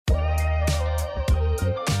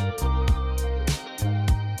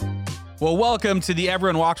Well, welcome to the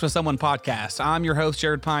Everyone Walks with Someone podcast. I'm your host,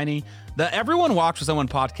 Jared Peine. The Everyone Walks with Someone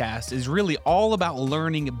podcast is really all about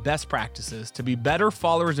learning best practices to be better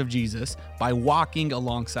followers of Jesus by walking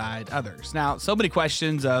alongside others. Now, so many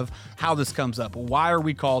questions of how this comes up. Why are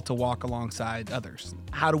we called to walk alongside others?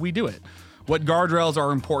 How do we do it? What guardrails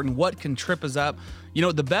are important? What can trip us up? You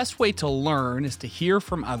know, the best way to learn is to hear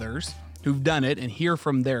from others who've done it and hear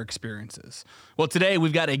from their experiences. Well, today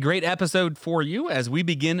we've got a great episode for you as we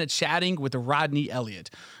begin chatting with Rodney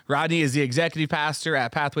Elliott. Rodney is the executive pastor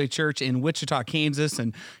at Pathway Church in Wichita, Kansas,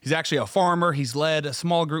 and he's actually a farmer. He's led a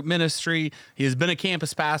small group ministry. He has been a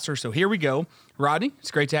campus pastor. So here we go. Rodney,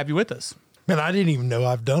 it's great to have you with us. Man, I didn't even know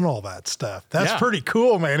I've done all that stuff. That's pretty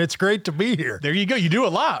cool, man. It's great to be here. There you go. You do a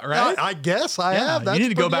lot, right? I guess I have. That's you need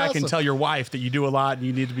to go back awesome. and tell your wife that you do a lot and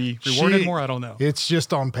you need to be rewarded more. I don't know. It's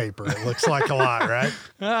just on paper. It looks like a lot, right?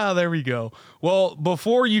 There we go. Well,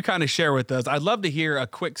 before you kind of share with us, I'd love to hear a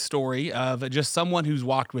quick story of just someone who's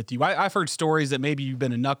walked with you. I've heard stories that maybe you've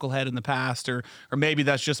been a knucklehead in the past, or maybe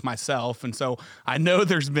that's just myself. And so I know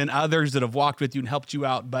there's been others that have walked with you and helped you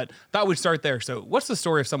out, but thought we'd start there. So what's the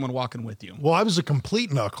story of someone walking with you? Well, I was a complete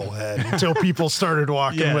knucklehead until people started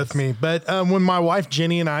walking with me. But when my wife,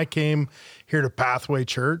 Jenny, and I came here to Pathway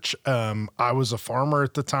Church, I was a farmer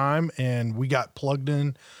at the time, and we got plugged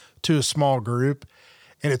in to a small group.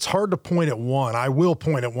 And it's hard to point at one. I will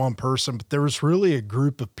point at one person, but there was really a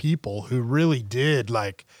group of people who really did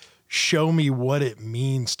show me what it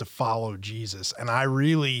means to follow Jesus. And I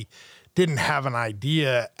really didn't have an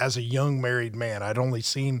idea as a young married man. I'd only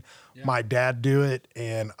seen my dad do it,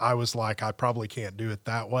 and I was like, I probably can't do it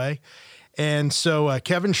that way. And so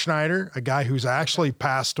Kevin Schneider, a guy who's actually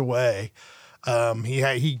passed away,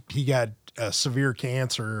 he got severe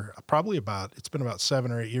cancer it's been about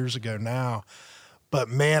 7 or 8 years ago now. But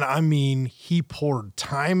man, I mean, he poured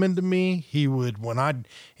time into me. He would, when I'd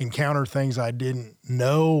encounter things I didn't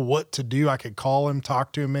know what to do, I could call him,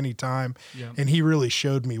 talk to him anytime. Yeah. And he really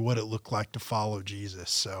showed me what it looked like to follow Jesus.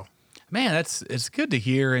 So, man, it's good to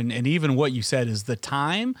hear. And even what you said is the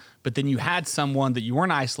time, but then you had someone that you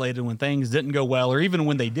weren't isolated when things didn't go well, or even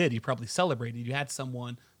when they did, you probably celebrated. You had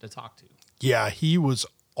someone to talk to. Yeah, he was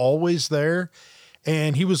always there,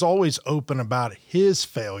 and he was always open about his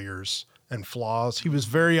failures and flaws. He was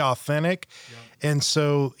very authentic. Yeah. And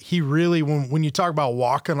so he really, when you talk about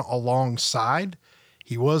walking alongside,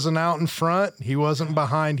 he wasn't out in front, he wasn't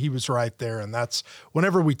behind, he was right there. And that's,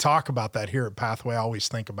 whenever we talk about that here at Pathway, I always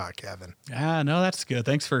think about Kevin. Yeah, no, that's good.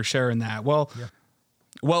 Thanks for sharing that. Well,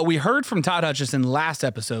 what we heard from Todd Hutchison last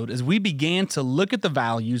episode is we began to look at the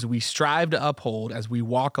values we strive to uphold as we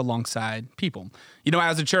walk alongside people. You know,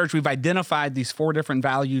 as a church, we've identified these 4 different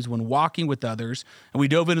values when walking with others, and we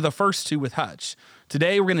dove into the first 2 with Hutch.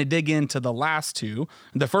 Today, we're going to dig into the last 2.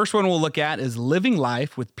 The first one we'll look at is living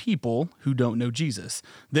life with people who don't know Jesus.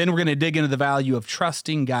 Then we're going to dig into the value of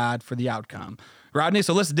trusting God for the outcome. Rodney,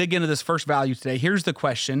 so let's dig into this first value today. Here's the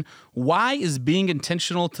question. Why is being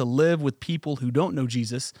intentional to live with people who don't know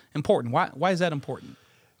Jesus important? Why is that important?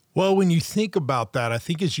 Well, when you think about that, I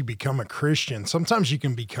think as you become a Christian, sometimes you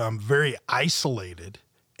can become very isolated.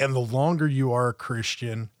 And the longer you are a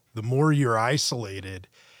Christian, the more you're isolated.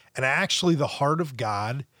 And actually, the heart of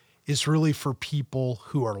God is really for people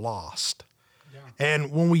who are lost. Yeah.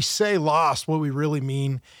 And when we say lost, what we really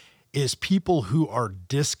mean is people who are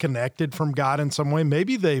disconnected from God in some way.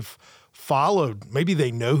 Maybe they've maybe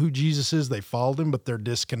they know who Jesus is, they followed him, but they're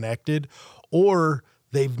disconnected, or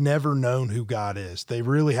they've never known who God is. They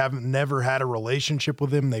really never had a relationship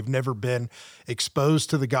with him. They've never been exposed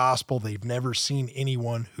to the gospel. They've never seen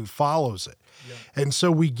anyone who follows it. Yeah. And so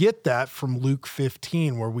we get that from Luke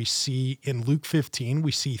 15, where we see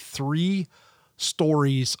 3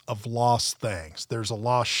 stories of lost things. There's a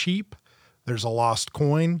lost sheep, there's a lost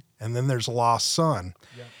coin, and then there's a lost son.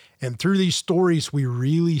 Yeah. And through these stories, we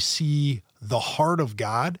really see the heart of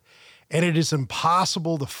God. And it is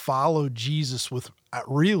impossible to follow Jesus without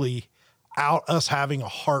us having a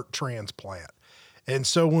heart transplant. And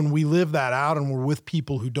so when we live that out and we're with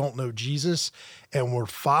people who don't know Jesus and we're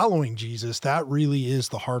following Jesus, that really is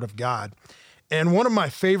the heart of God. And one of my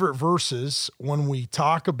favorite verses when we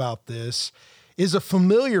talk about this is a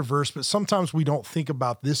familiar verse, but sometimes we don't think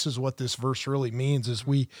about this is what this verse really means, is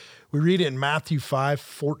we read it in Matthew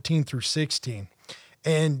 5:14 through 16.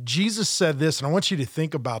 And Jesus said this, and I want you to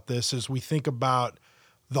think about this as we think about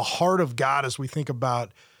the heart of God, as we think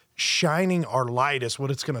about shining our light, is what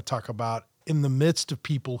it's going to talk about in the midst of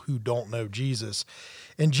people who don't know Jesus.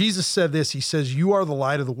 And Jesus said this, he says, "You are the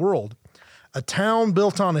light of the world. A town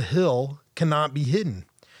built on a hill cannot be hidden.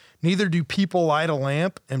 Neither do people light a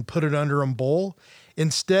lamp and put it under a bowl.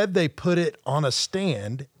 Instead, they put it on a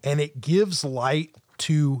stand, and it gives light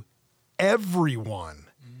to everyone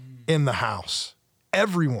in the house.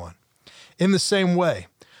 Everyone. In the same way,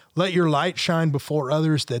 let your light shine before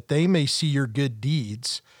others that they may see your good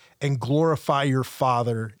deeds and glorify your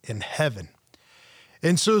Father in heaven.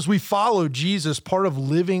 And so as we follow Jesus, part of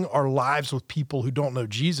living our lives with people who don't know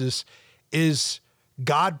Jesus is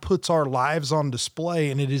God puts our lives on display,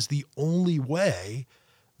 and it is the only way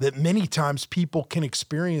that many times people can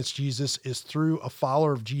experience Jesus is through a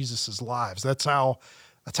follower of Jesus's lives. That's how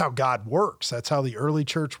God works. That's how the early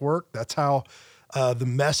church worked. That's how the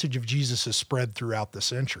message of Jesus is spread throughout the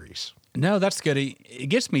centuries. No, that's good. It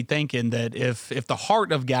gets me thinking that if the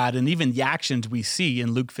heart of God and even the actions we see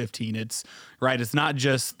in Luke 15, it's not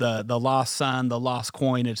just the lost son, the lost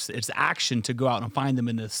coin, it's action to go out and find them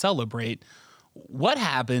and to celebrate. What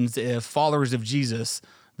happens if followers of Jesus,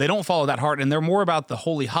 they don't follow that heart and they're more about the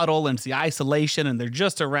holy huddle and it's the isolation and they're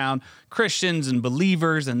just around Christians and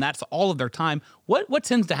believers and that's all of their time? What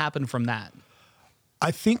tends to happen from that?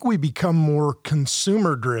 I think we become more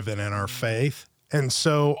consumer driven in our faith. And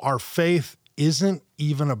so our faith isn't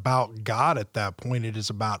even about God at that point. It is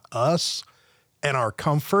about us and our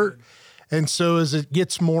comfort. And so as it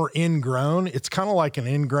gets more ingrown, it's kind of like an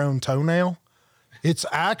ingrown toenail. It's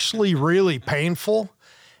actually really painful.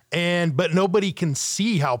 But nobody can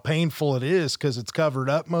see how painful it is because it's covered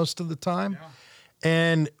up most of the time. Yeah.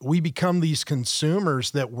 And we become these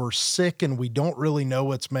consumers that we're sick and we don't really know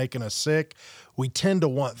what's making us sick. We tend to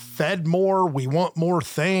want fed more. We want more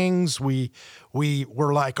things. We're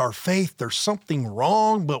like, our faith, there's something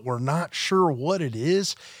wrong, but we're not sure what it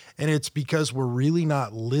is. And it's because we're really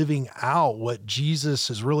not living out what Jesus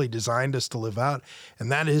has really designed us to live out.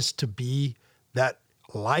 And that is to be that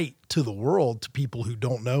light to the world, to people who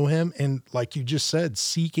don't know him. And like you just said,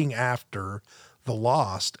 seeking after the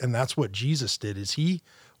lost. And that's what Jesus did, is he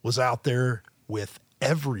was out there with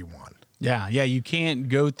everyone. Yeah. You can't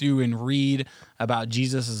go through and read about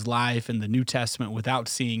Jesus's life in the New Testament without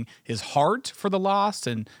seeing his heart for the lost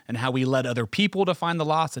and how he led other people to find the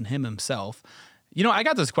lost and him himself. You know, I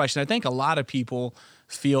got this question. I think a lot of people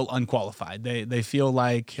feel unqualified. They feel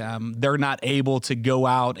like they're not able to go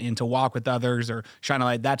out and to walk with others or shine a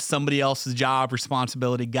light. That's somebody else's job,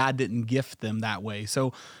 responsibility. God didn't gift them that way. So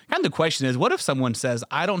kind of the question is, what if someone says,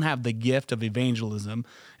 I don't have the gift of evangelism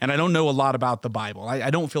and I don't know a lot about the Bible. I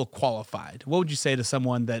don't feel qualified. What would you say to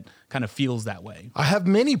someone that kind of feels that way? I have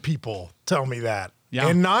many people tell me that. Yeah.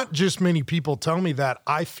 And not just many people tell me that,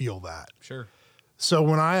 I feel that. Sure. So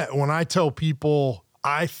when I tell people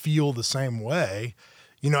I feel the same way,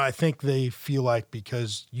 you know, I think they feel like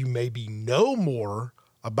because you maybe know more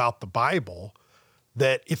about the Bible,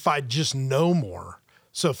 that if I just know more,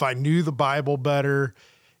 so if I knew the Bible better,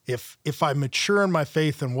 if I mature in my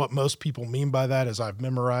faith, and what most people mean by that is I've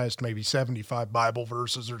memorized maybe 75 Bible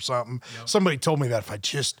verses or something. Yep. Somebody told me that if I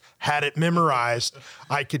just had it memorized,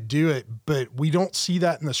 I could do it. But we don't see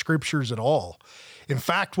that in the scriptures at all. In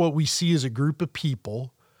fact, what we see is a group of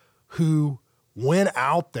people who went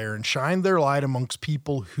out there and shined their light amongst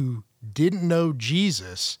people who didn't know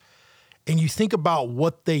Jesus. And you think about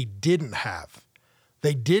what they didn't have.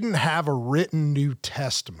 They didn't have a written New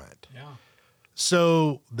Testament. Yeah.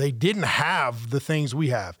 So they didn't have the things we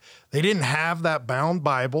have. They didn't have that bound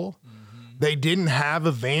Bible. Mm-hmm. They didn't have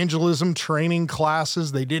evangelism training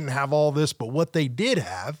classes. They didn't have all this. But what they did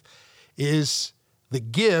have is the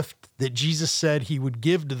gift that Jesus said he would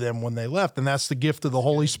give to them when they left, and that's the gift of the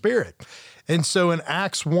Holy Spirit. And so in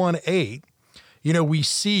Acts 1:8, you know, we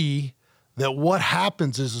see that what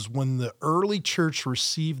happens is when the early church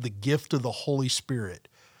received the gift of the Holy Spirit.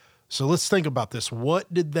 So let's think about this.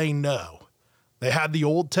 What did they know? They had the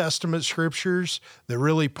Old Testament scriptures that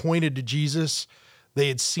really pointed to Jesus. They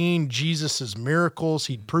had seen Jesus's miracles.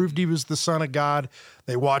 He'd proved he was the Son of God.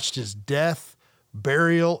 They watched his death,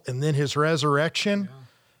 burial, and then his resurrection.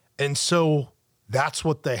 Yeah. And so that's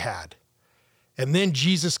what they had. And then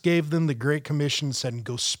Jesus gave them the Great Commission and said,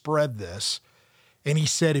 go spread this. And he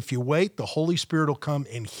said, if you wait, the Holy Spirit will come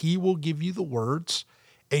and he will give you the words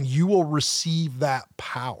and you will receive that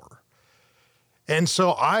power. And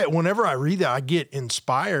so whenever I read that, I get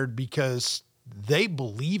inspired because they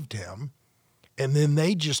believed him and then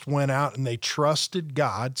they just went out and they trusted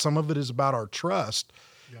God. Some of it is about our trust.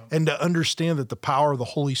 And to understand that the power of the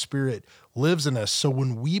Holy Spirit lives in us. So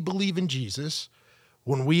when we believe in Jesus,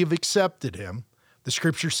 when we have accepted him, the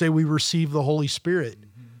scriptures say we receive the Holy Spirit.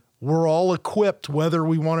 Mm-hmm. We're all equipped whether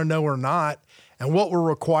we want to know or not. And what we're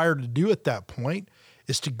required to do at that point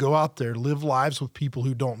is to go out there, live lives with people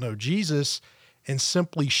who don't know Jesus, and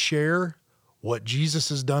simply share what Jesus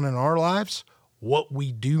has done in our lives, what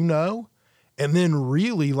we do know, and then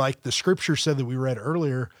really, like the scripture said that we read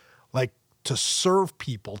earlier, like to serve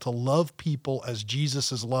people, to love people as Jesus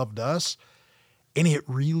has loved us. And it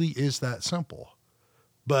really is that simple.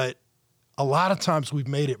 But a lot of times we've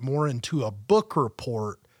made it more into a book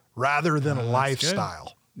report rather than a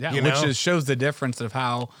lifestyle. Yeah, you which know? shows the difference of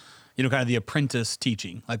how, kind of the apprentice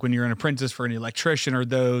teaching. Like when you're an apprentice for an electrician or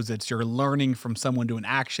those, it's you're learning from someone doing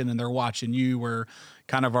action and they're watching you. Where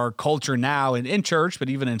kind of our culture now in church, but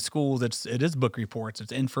even in schools, it is book reports.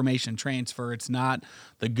 It's information transfer. It's not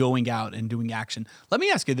the going out and doing action. Let me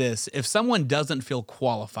ask you this. If someone doesn't feel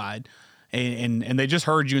qualified and they just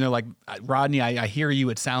heard you and they're like, Rodney, I hear you.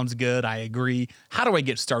 It sounds good. I agree. How do I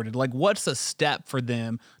get started? Like what's a step for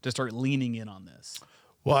them to start leaning in on this?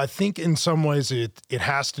 Well, I think in some ways it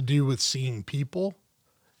has to do with seeing people.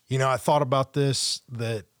 I thought about this,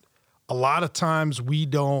 that a lot of times we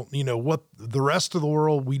don't, what the rest of the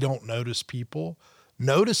world, we don't notice people.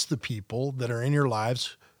 Notice the people that are in your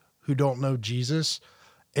lives who don't know Jesus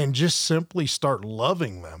and just simply start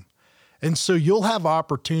loving them. And so you'll have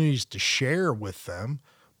opportunities to share with them,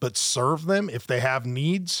 but serve them. If they have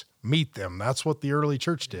needs, meet them. That's what the early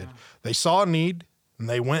church did. Yeah. They saw a need and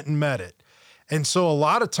they went and met it. And so a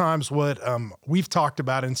lot of times what we've talked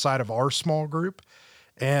about inside of our small group,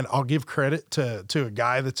 and I'll give credit to a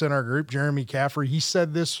guy that's in our group, Jeremy Caffrey. He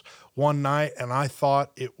said this one night, and I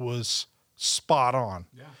thought it was spot on.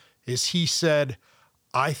 Yeah. Is he said,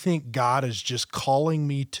 I think God is just calling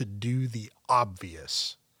me to do the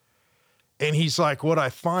obvious. And he's like, what I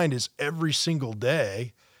find is every single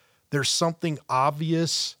day, there's something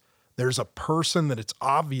obvious. There's a person that it's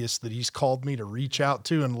obvious that he's called me to reach out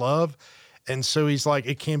to and love. And so he's like,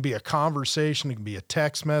 it can be a conversation. It can be a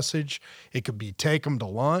text message. It could be take them to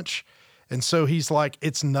lunch. And so he's like,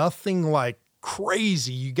 it's nothing like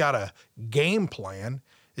crazy. You got a game plan.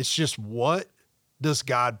 It's just what does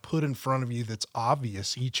God put in front of you that's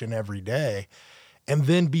obvious each and every day, and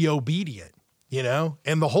then be obedient,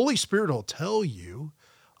 And the Holy Spirit will tell you.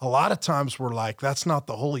 A lot of times we're like, that's not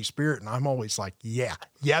the Holy Spirit. And I'm always like, yeah,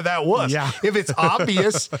 that was. Yeah. If it's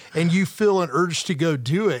obvious and you feel an urge to go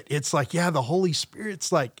do it, it's like, yeah, the Holy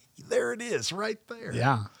Spirit's like, there it is right there.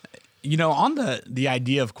 Yeah. On the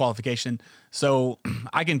idea of qualification, so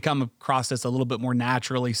I can come across this a little bit more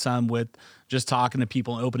naturally, some with just talking to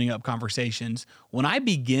people and opening up conversations. When I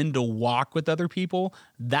begin to walk with other people,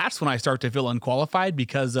 that's when I start to feel unqualified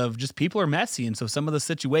because of just people are messy. And so some of the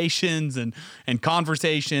situations and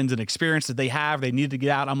conversations and experiences they have, they need to get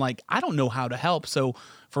out. I'm like, I don't know how to help. So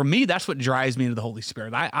for me, that's what drives me into the Holy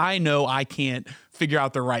Spirit. I know I can't figure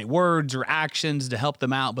out the right words or actions to help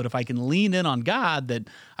them out. But if I can lean in on God, that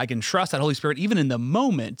I can trust that Holy Spirit, even in the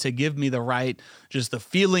moment, to give me the right, just the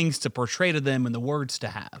feelings to portray to them and the words to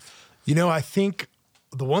have. I think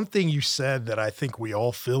the one thing you said that I think we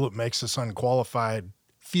all feel it makes us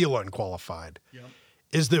feel unqualified,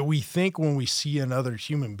 is that we think when we see another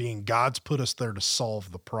human being, God's put us there to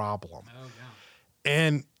solve the problem. Oh, yeah.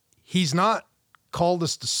 And he's not called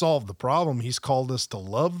us to solve the problem. He's called us to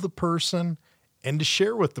love the person and to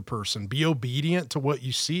share with the person. Be obedient to what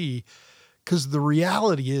you see, because the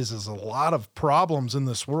reality is a lot of problems in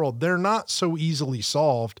this world, they're not so easily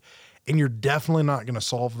solved. And you're definitely not going to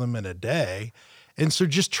solve them in a day. And so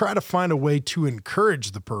just try to find a way to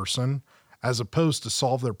encourage the person as opposed to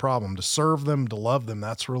solve their problem, to serve them, to love them.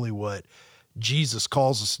 That's really what Jesus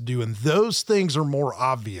calls us to do. And those things are more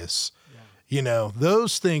obvious. Yeah.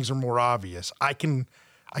 Those things are more obvious. I can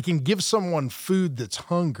give someone food that's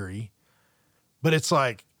hungry, but it's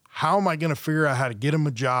like, how am I going to figure out how to get them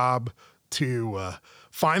a job, to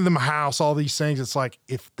find them a house, all these things? It's like,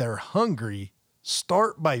 if they're hungry,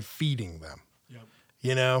 start by feeding them.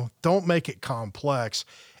 Yep. Don't make it complex.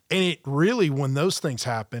 And it really, when those things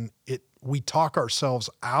happen, we talk ourselves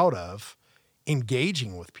out of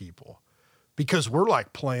engaging with people because we're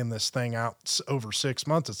like playing this thing out over 6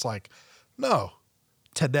 months. It's like, no,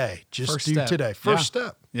 today, just First do step. today. First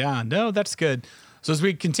step. Yeah, no, that's good. So as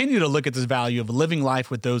we continue to look at this value of living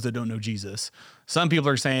life with those that don't know Jesus, some people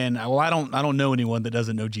are saying, well, I don't know anyone that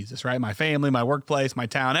doesn't know Jesus, right? My family, my workplace, my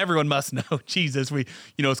town, everyone must know Jesus.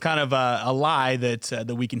 It's kind of a lie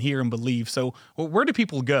that we can hear and believe. So where do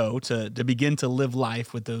people go to begin to live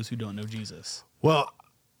life with those who don't know Jesus? Well,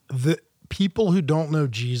 the people who don't know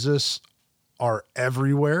Jesus are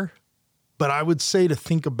everywhere. But I would say to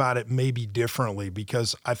think about it maybe differently,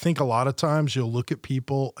 because I think a lot of times you'll look at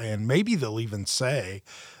people and maybe they'll even say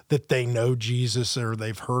that they know Jesus or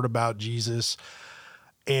they've heard about Jesus.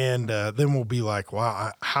 And then we'll be like,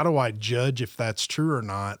 wow, how do I judge if that's true or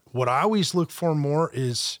not? What I always look for more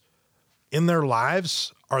is in their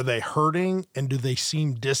lives, are they hurting, and do they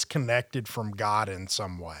seem disconnected from God in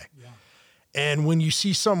some way? Yeah. And when you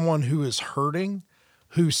see someone who is hurting,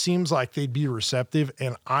 who seems like they'd be receptive,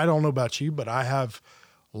 and I don't know about you, but I have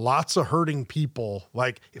lots of hurting people.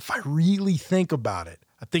 Like, if I really think about it,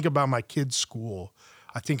 I think about my kids' school,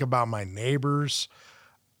 I think about my neighbors,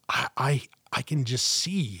 I can just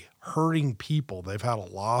see hurting people. They've had a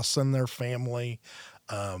loss in their family.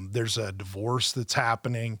 There's a divorce that's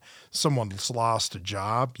happening. Someone's lost a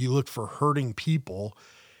job. You look for hurting people.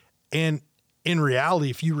 And in reality,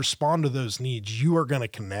 if you respond to those needs, you are going to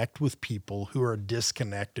connect with people who are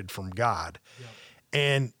disconnected from God. Yep.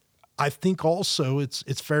 And I think also it's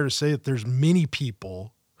fair to say that there's many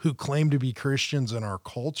people who claim to be Christians in our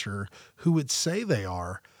culture who would say they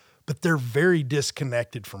are, but they're very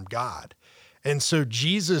disconnected from God. And so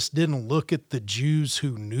Jesus didn't look at the Jews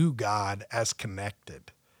who knew God as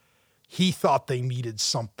connected. He thought they needed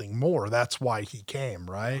something more. That's why he came,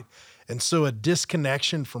 right? And so a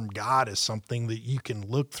disconnection from God is something that you can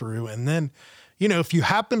look through. And then, if you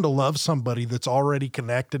happen to love somebody that's already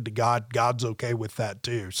connected to God, God's okay with that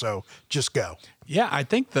too. So just go. Yeah, I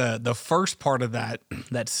think the first part of that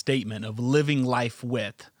statement of living life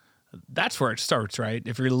with, that's where it starts, right?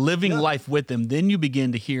 If you're living life with them, then you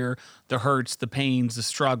begin to hear the hurts, the pains, the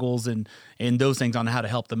struggles, and those things on how to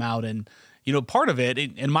help them out. And, part of it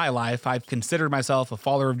in my life, I've considered myself a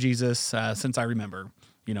follower of Jesus since I remember,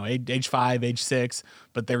 age 5, age 6,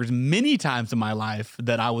 but there was many times in my life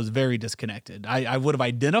that I was very disconnected. I would have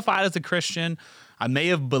identified as a Christian. I may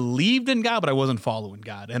have believed in God, but I wasn't following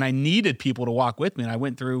God. And I needed people to walk with me. And I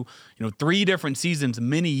went through, 3 different seasons,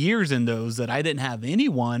 many years in those that I didn't have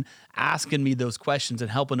anyone asking me those questions and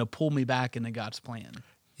helping to pull me back into God's plan.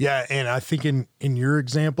 Yeah, and I think in your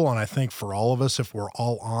example, and I think for all of us, if we're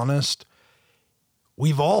all honest,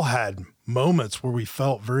 we've all had moments where we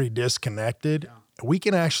felt very disconnected. Yeah. We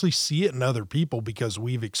can actually see it in other people because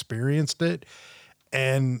we've experienced it.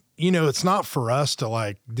 And, it's not for us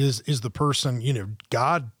to is the person,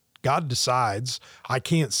 God decides. I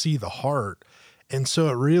can't see the heart. And so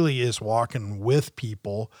it really is walking with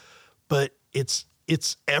people, but it's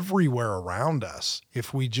everywhere around us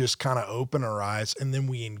if we just kind of open our eyes and then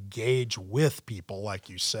we engage with people, like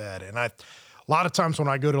you said. And a lot of times when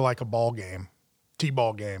I go to a ball game,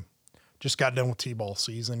 T-ball game, just got done with T-ball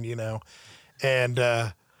season, and,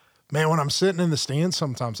 man, when I'm sitting in the stands,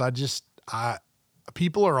 sometimes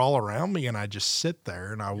people are all around me and I just sit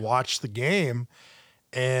there and I watch the game,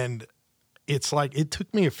 and it's it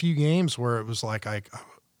took me a few games where it was I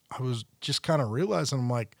was just kind of realizing, I'm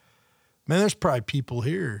like, man, there's probably people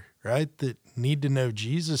here, right, that need to know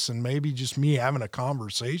Jesus, and maybe just me having a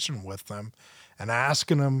conversation with them and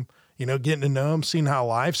asking them, getting to know them, seeing how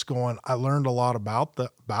life's going. I learned a lot about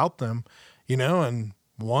them, and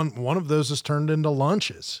one of those has turned into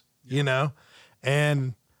lunches,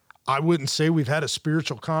 and I wouldn't say we've had a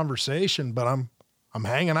spiritual conversation, but I'm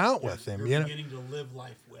hanging out with him. You're beginning to live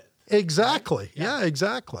life with. Exactly. Right? Yeah,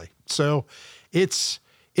 exactly. So it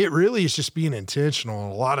really is just being intentional.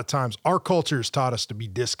 And a lot of times our culture has taught us to be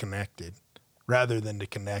disconnected rather than to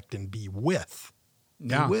connect and be with.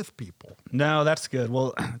 Yeah. With people. No, that's good.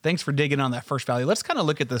 Well, thanks for digging on that first value. Let's kind of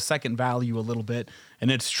look at the second value a little bit, and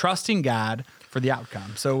it's trusting God for the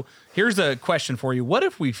outcome. So here's a question for you. What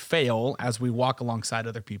if we fail as we walk alongside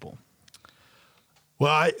other people?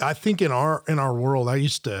 Well, I think in our world, I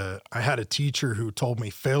had a teacher who told me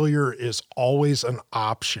failure is always an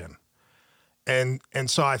option. And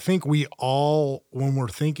so I think we all, when we're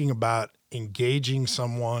thinking about engaging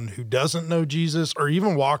someone who doesn't know Jesus, or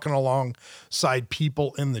even walking alongside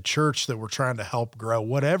people in the church that we're trying to help grow,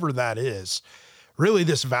 whatever that is, really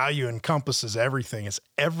this value encompasses everything. It's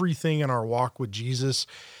everything in our walk with Jesus.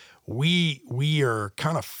 We are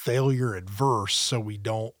kind of failure adverse, so we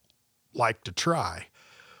don't like to try.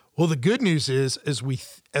 Well, the good news is, as we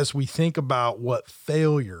think about what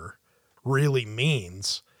failure really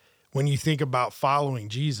means, when you think about following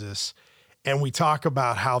Jesus, and we talk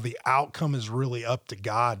about how the outcome is really up to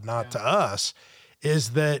God, not to us,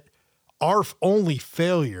 is that our only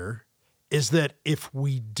failure is that if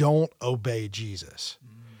we don't obey Jesus.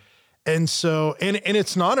 And so, and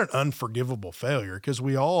it's not an unforgivable failure, because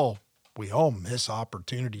we all miss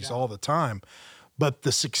opportunities all the time, but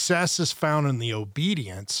the success is found in the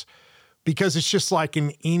obedience, because it's just like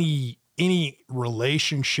in any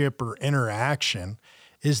relationship or interaction,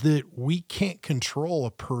 is that we can't control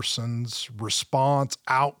a person's response,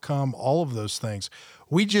 outcome, all of those things.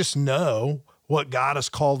 We just know what God has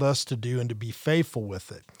called us to do and to be faithful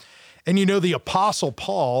with it. And the Apostle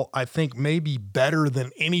Paul, I think maybe better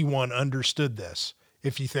than anyone understood this,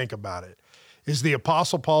 if you think about it. is the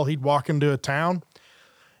Apostle Paul, he'd walk into a town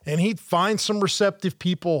and he'd find some receptive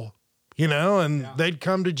people, and they'd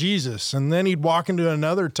come to Jesus. And then he'd walk into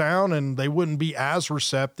another town and they wouldn't be as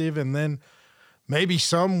receptive. And then maybe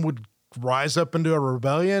some would rise up into a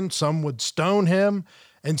rebellion, some would stone him.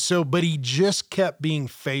 And so, but he just kept being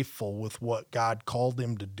faithful with what God called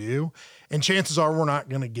him to do. And chances are we're not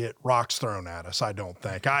going to get rocks thrown at us, I don't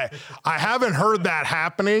think. I haven't heard that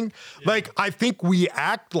happening. Yeah. Like, I think we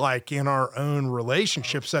act like in our own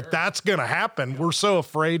relationships that's going to happen. Yeah. We're so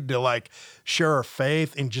afraid to share our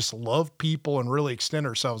faith and just love people and really extend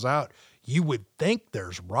ourselves out. You would think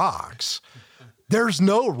there's rocks. There's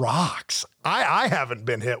no rocks. I haven't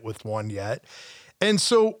been hit with one yet. And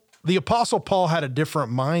so the Apostle Paul had a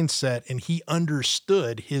different mindset, and he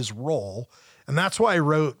understood his role. And that's why I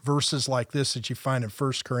wrote verses like this that you find in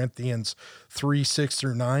 1 Corinthians 3, 6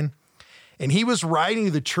 through 9. And he was writing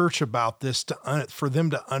to the church about this for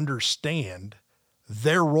them to understand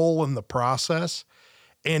their role in the process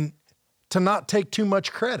and to not take too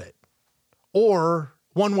much credit or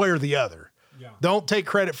one way or the other. Yeah. Don't take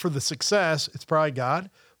credit for the success. It's probably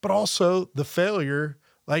God, but also the failure,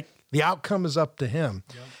 the outcome is up to him.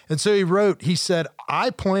 Yep. And so he said, I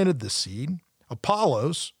planted the seed,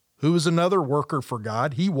 Apollos, who was another worker for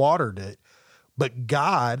God, he watered it, but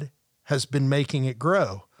God has been making it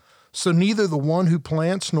grow. So neither the one who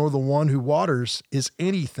plants nor the one who waters is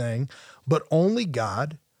anything, but only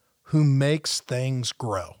God who makes things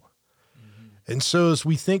grow. Mm-hmm. And so as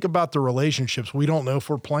we think about the relationships, we don't know if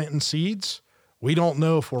we're planting seeds. We don't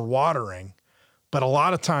know if we're watering. But a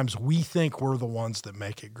lot of times we think we're the ones that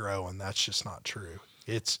make it grow, and that's just not true.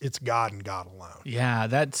 It's God and God alone. Yeah,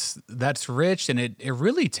 that's rich, and it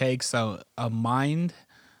really takes a mind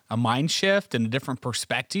shift and a different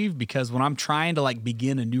perspective, because when I'm trying to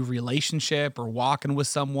begin a new relationship or walking with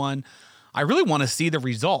someone, I really want to see the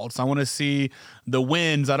results. I want to see the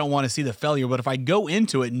wins. I don't want to see the failure. But if I go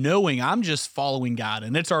into it knowing I'm just following God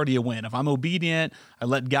and it's already a win, if I'm obedient, I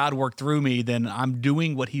let God work through me, then I'm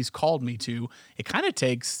doing what he's called me to. It kind of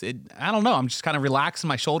takes it. I don't know. I'm just kind of relaxing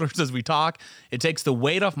my shoulders as we talk. It takes the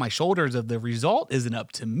weight off my shoulders of the result isn't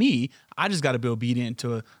up to me. I just got to be obedient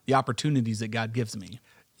to the opportunities that God gives me.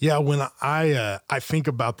 Yeah, when I think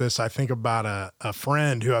about this, I think about a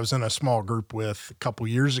friend who I was in a small group with a couple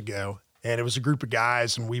years ago. And it was a group of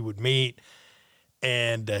guys, and we would meet,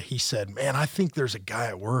 and he said, man, I think there's a guy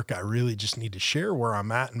at work I really just need to share where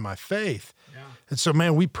I'm at in my faith. Yeah. And so,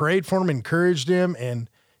 man, we prayed for him, encouraged him, and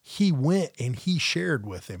he went and he shared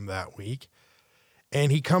with him that week.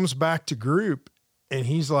 And he comes back to group, and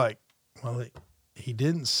he's like, well, he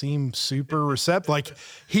didn't seem super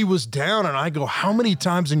receptive. He was down, and I go, how many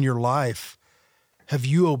times in your life have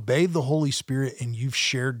you obeyed the Holy Spirit and you've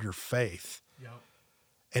shared your faith?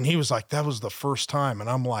 And he was like, that was the first time. And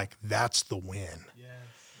I'm like, that's the win. Yes.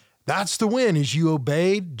 That's the win, is you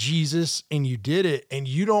obeyed Jesus and you did it. And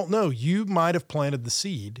you don't know, you might have planted the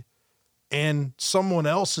seed and someone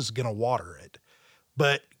else is going to water it.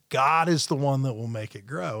 But God is the one that will make it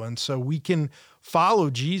grow. And so we can follow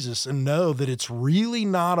Jesus and know that it's really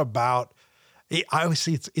not about, I always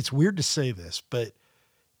say it's weird to say this, but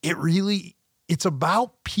it's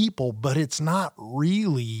about people, but it's not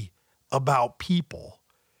really about people.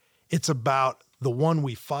 It's about the one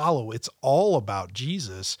we follow. It's all about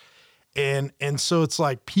Jesus. And so it's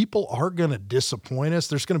like people are going to disappoint us.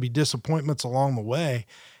 There's going to be disappointments along the way.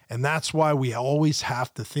 And that's why we always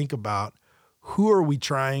have to think about who are we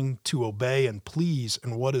trying to obey and please,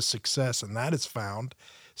 and what is success? And that is found.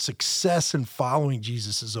 Success in following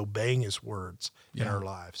Jesus is obeying his words in our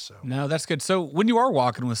lives. So no, that's good. So when you are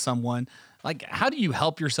walking with someone, how do you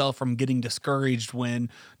help yourself from getting discouraged when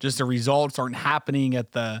just the results aren't happening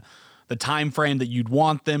at the time frame that you'd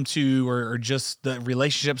want them to, or just the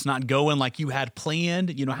relationship's not going like you had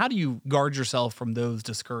planned? How do you guard yourself from those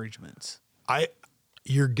discouragements?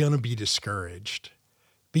 You're going to be discouraged,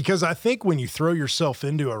 because I think when you throw yourself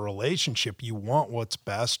into a relationship, you want what's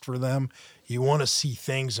best for them. You want to see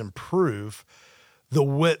things improve.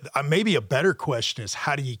 Maybe a better question is,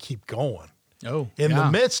 how do you keep going? In the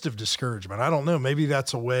midst of discouragement. I don't know. Maybe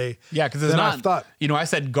that's a way. Yeah, because it's not, I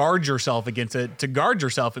said guard yourself against it. To guard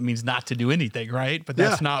yourself, it means not to do anything, right? But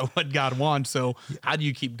that's not what God wants. So how do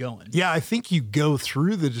you keep going? Yeah, I think you go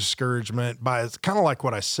through the discouragement by, it's kind of like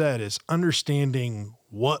what I said, is understanding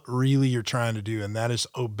what really you're trying to do, and that is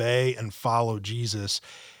obey and follow Jesus.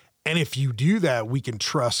 And if you do that, we can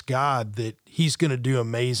trust God that he's going to do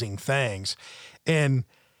amazing things. And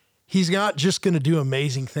he's not just going to do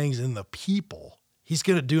amazing things in the people. He's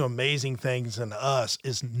going to do amazing things in us.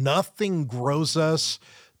 Nothing grows us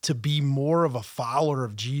to be more of a follower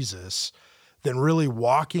of Jesus than really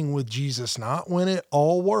walking with Jesus, not when it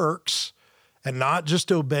all works and not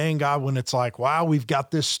just obeying God when it's like, wow, we've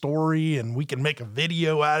got this story and we can make a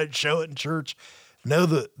video at it, show it in church. No,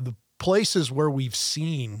 the places where we've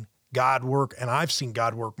seen God work, and I've seen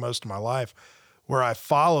God work most of my life, where I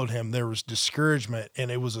followed him, there was discouragement.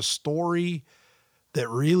 And it was a story that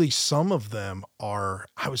really, some of them are,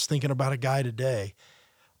 I was thinking about a guy today.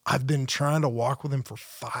 I've been trying to walk with him for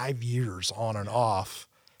 5 years on and off,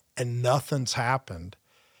 and nothing's happened.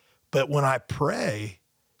 But when I pray,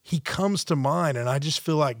 he comes to mind, and I just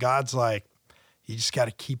feel like God's like, you just got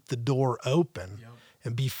to keep the door open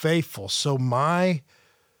and be faithful. So my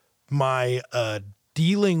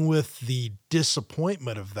dealing with the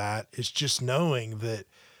disappointment of that is just knowing that,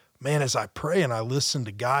 man, as I pray and I listen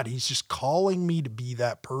to God, he's just calling me to be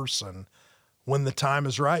that person when the time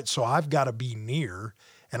is right. So I've got to be near,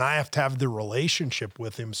 and I have to have the relationship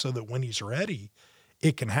with him so that when he's ready,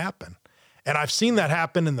 it can happen. And I've seen that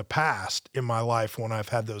happen in the past in my life when I've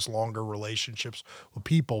had those longer relationships with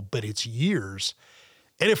people, but it's years.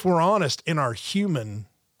 And if we're honest, in our human,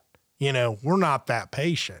 we're not that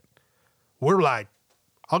patient. We're like,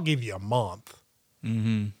 I'll give you a month.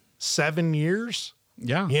 7 years?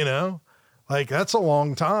 Yeah. Like that's a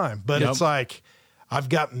long time, but it's like, I've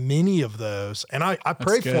got many of those, and I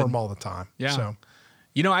pray for them all the time. Yeah. So.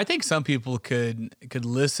 I think some people could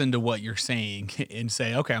listen to what you're saying and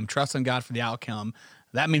say, okay, I'm trusting God for the outcome.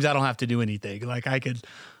 That means I don't have to do anything. Like I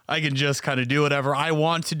can just kind of do whatever I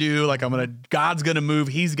want to do. Like God's going to move.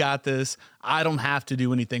 He's got this. I don't have to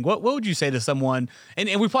do anything. What would you say to someone? And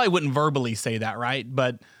we probably wouldn't verbally say that, right?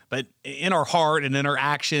 But in our heart and in our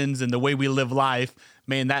actions and the way we live life,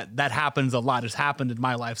 man, that happens a lot. It's happened in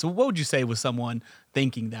my life. So what would you say with someone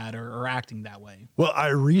thinking that or acting that way? Well, I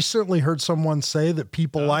recently heard someone say that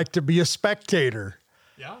people like to be a spectator.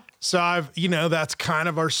 Yeah. So that's kind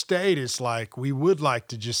of our state. It's like, we would like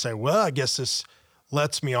to just say, well, I guess this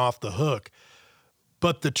lets me off the hook.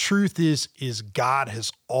 But the truth is God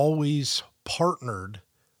has always partnered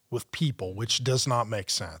with people, which does not make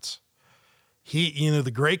sense.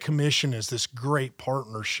 The Great Commission is this great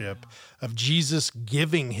partnership of Jesus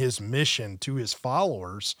giving his mission to his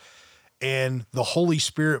followers and the Holy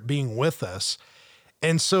Spirit being with us.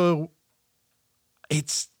 And so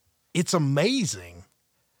it's amazing.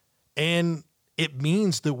 And it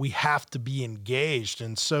means that we have to be engaged.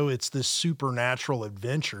 And so it's this supernatural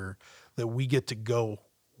adventure that we get to go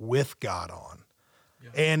with God on.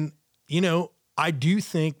 Yeah. And, I do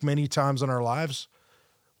think many times in our lives,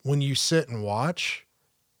 when you sit and watch,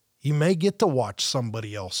 you may get to watch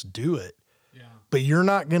somebody else do it, but you're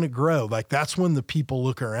not going to grow. Like that's when the people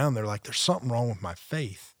look around, they're like, there's something wrong with my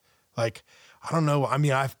faith. Like, I don't know. I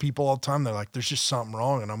mean, I have people all the time. They're like, there's just something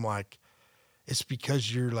wrong. And I'm like, it's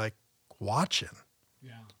because you're like watching.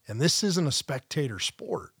 Yeah. And this isn't a spectator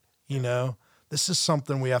sport. This is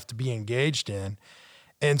something we have to be engaged in.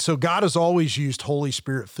 And so God has always used Holy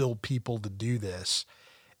Spirit filled people to do this.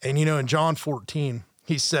 And, in John 14,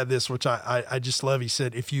 he said this, which I just love. He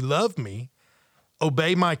said, if you love me,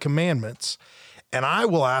 obey my commandments, and I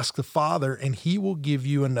will ask the Father, and he will give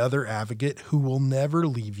you another advocate who will never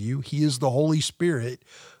leave you. He is the Holy Spirit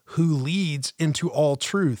who leads into all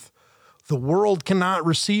truth. The world cannot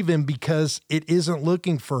receive him because it isn't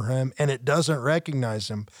looking for him and it doesn't recognize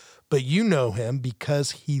him. But you know him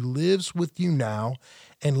because he lives with you now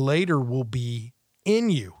and later will be in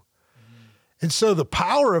you. And so the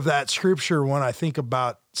power of that scripture, when I think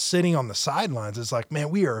about sitting on the sidelines, is like,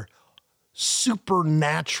 man, we are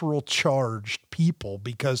supernatural charged people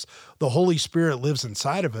because the Holy Spirit lives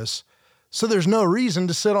inside of us. So there's no reason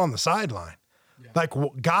to sit on the sideline. Yeah. Like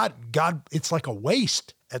God, it's like a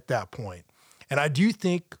waste at that point. And I do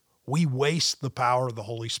think we waste the power of the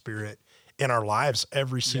Holy Spirit in our lives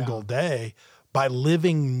every single day by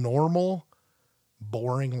living normal,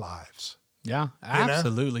 boring lives. Yeah,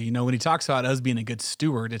 absolutely. When he talks about us being a good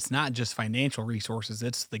steward, it's not just financial resources.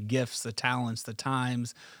 It's the gifts, the talents, the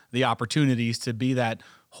times, the opportunities to be that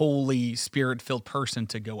Holy Spirit-filled person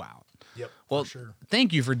to go out. Yep, well, for sure.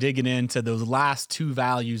 Thank you for digging into those last two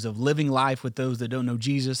values of living life with those that don't know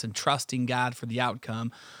Jesus and trusting God for the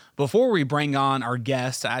outcome. Before we bring on our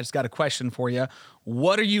guest, I just got a question for you.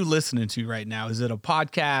 What are you listening to right now? Is it a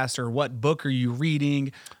podcast or what book are you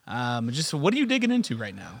reading? Just what are you digging into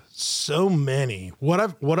right now? So many. What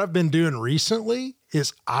I've been doing recently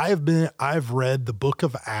is I've read the book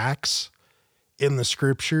of Acts in the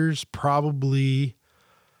scriptures probably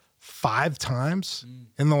 5 times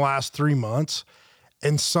in the last 3 months.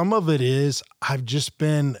 And some of it is I've just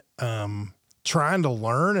been trying to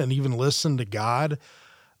learn and even listen to God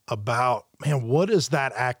about, man, what is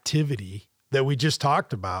that activity that we just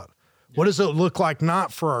talked about? What does it look like,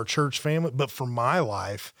 not for our church family, but for my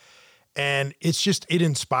life? And it's just, it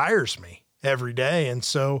inspires me every day. And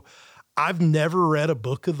so I've never read a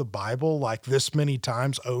book of the Bible like this many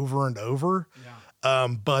times over and over. Yeah.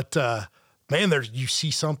 But man, you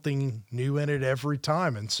see something new in it every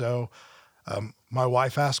time. And so my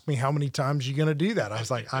wife asked me, how many times are you going to do that? I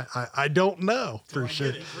was like, I don't know for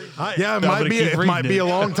sure. It might be a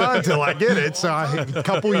long time till I get it. So a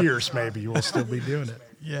couple years, maybe we'll still be doing it.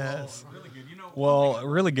 Yes. Well,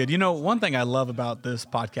 really good. You know, one thing I love about this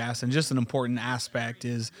podcast, and just an important aspect,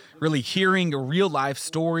 is really hearing real life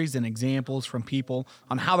stories and examples from people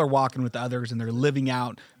on how they're walking with others and they're living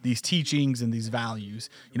out these teachings and these values.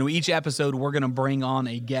 You know, each episode we're going to bring on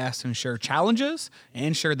a guest and share challenges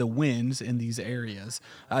and share the wins in these areas.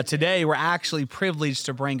 Today, we're actually privileged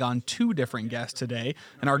to bring on two different guests today,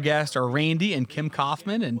 and our guests are Randy and Kim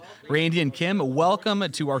Kauffman. And Randy and Kim, welcome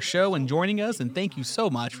to our show and joining us, and thank you so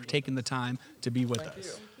much for taking the time to be with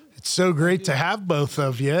us. It's so great to have both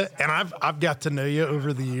of you. And I've got to know you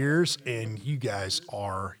over the years, and you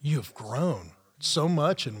have grown so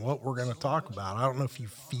much in what we're going to talk about. I don't know if you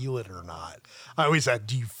feel it or not. I always ask,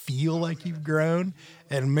 do you feel like you've grown?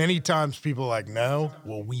 And many times people are like, no,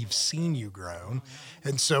 well, we've seen you grown.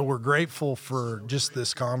 And so we're grateful for just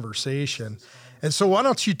this conversation. And so why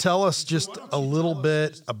don't you tell us just a little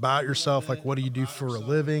bit about yourself, like what do you do for a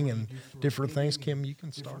living and different things? Kim, you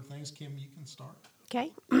can start.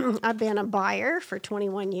 Okay. I've been a buyer for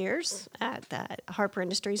 21 years at Harper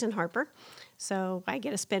Industries in Harper. So I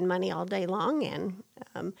get to spend money all day long and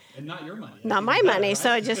not your money. Not my money.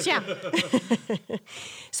 So it just, yeah.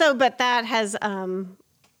 But that has,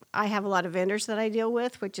 I have a lot of vendors that I deal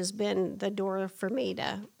with, which has been the door for me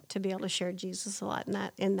to be able to share Jesus a lot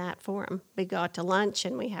in that forum. We go out to lunch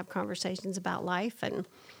and we have conversations about life, and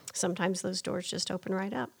sometimes those doors just open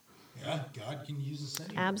right up. Yeah, God can use us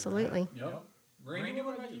anywhere. Absolutely. Yep. Randy,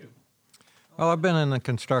 what about you? Well, I've been in the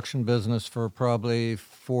construction business for probably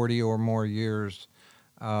 40 or more years.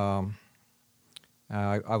 I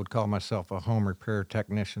would call myself a home repair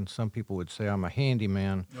technician. Some people would say I'm a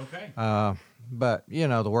handyman. Okay. But, you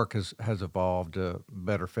know, the work has evolved to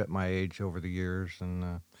better fit my age over the years,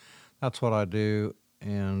 and that's what I do.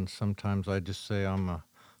 And sometimes I just say I'm a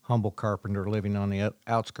humble carpenter living on the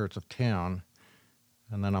outskirts of town.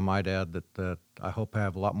 And then I might add that I hope I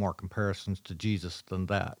have a lot more comparisons to Jesus than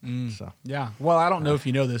that. So yeah. Well, I don't know if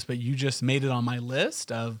you know this, but you just made it on my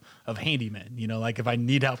list of handymen. You know, like if I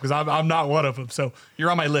need help, because I'm not one of them. So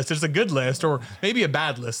you're on my list. It's a good list, or maybe a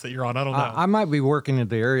bad list that you're on. I don't know. I might be working in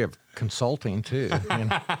the area of consulting too. You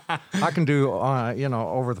know? I can do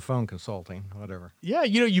over the phone consulting, whatever. Yeah,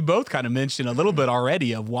 you both kind of mentioned a little bit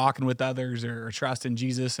already of walking with others or trusting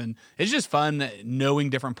Jesus, and it's just fun knowing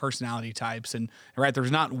different personality types. And right,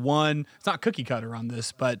 there's not one. It's not cookie cutter on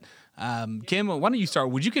this, but Kim, why don't you start?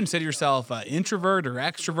 Would you consider yourself introvert or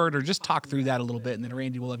extrovert, or just talk through that a little bit, and then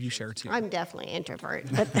Randy, we'll have you share too. I'm definitely introvert,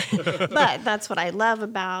 but that's what I love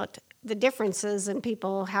about the differences in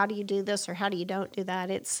people. How do you do this or how do you don't do that?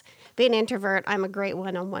 It's being introvert. I'm a great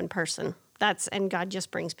one-on-one person. And God just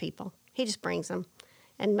brings people. He just brings them.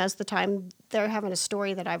 And most of the time they're having a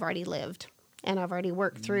story that I've already lived, and I've already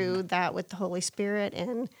worked through that with the Holy Spirit.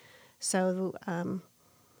 And so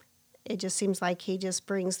it just seems like he just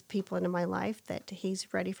brings people into my life that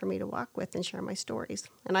he's ready for me to walk with and share my stories.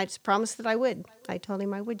 And I just promised that I would. I told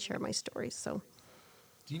him I would share my stories. So.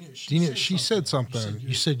 Dina, she said something.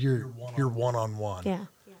 You said you're one-on-one. Yeah.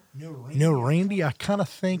 You know, Randy, I kind of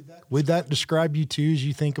think, would that describe you too, as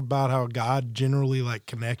you think about how God generally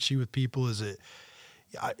connects you with people? Is it,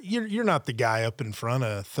 you're not the guy up in front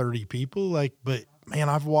of 30 people, but man,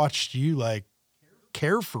 I've watched you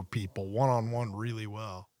care for people one-on-one really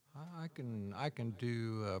well. I can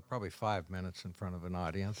do probably 5 minutes in front of an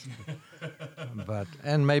audience,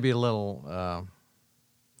 and maybe a little,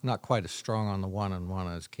 not quite as strong on the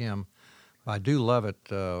one-on-one as Kim. I do love it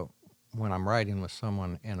when I'm riding with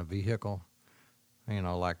someone in a vehicle,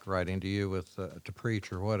 like riding to you to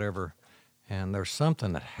preach or whatever, and there's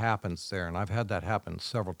something that happens there, and I've had that happen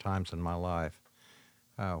several times in my life,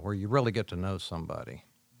 where you really get to know somebody,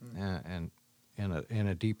 and in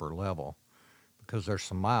a deeper level, because there's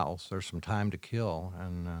some miles, there's some time to kill,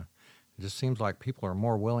 and it just seems like people are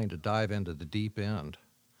more willing to dive into the deep end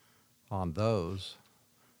on those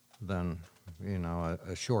than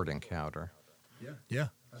a short encounter. Yeah,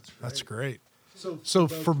 that's great. So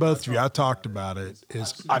for both of you, I talked about it,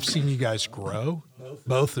 is I've seen you guys grow,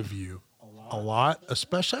 both of you, a lot,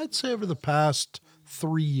 especially I'd say over the past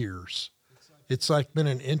 3 years. It's been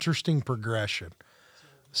an interesting progression.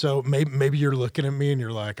 So maybe you're looking at me and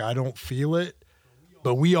you're like, I don't feel it,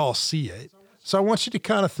 but we all see it. So I want you to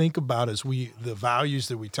kind of think about the values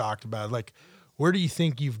that we talked about, like where do you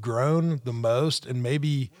think you've grown the most, and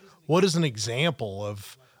maybe what is an example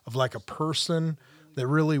of like a person that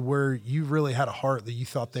really where you really had a heart that you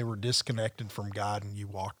thought they were disconnected from God and you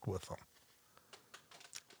walked with them?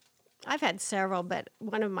 I've had several, but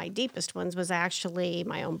one of my deepest ones was actually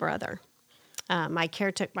my own brother. I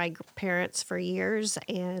caretook my parents for years,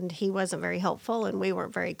 and he wasn't very helpful, and we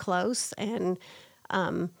weren't very close. And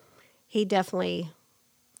he definitely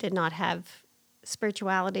did not have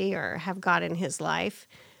spirituality or have God in his life.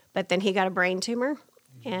 But then he got a brain tumor,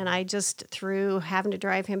 and I just, through having to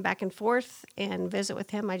drive him back and forth and visit with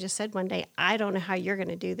him, I just said one day, I don't know how you're going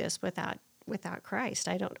to do this without Christ.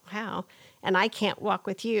 I don't know how. And I can't walk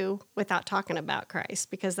with you without talking about Christ,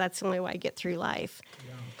 because that's the only way I get through life.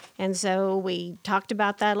 Yeah. And so we talked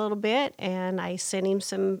about that a little bit, and I sent him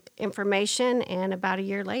some information, and about a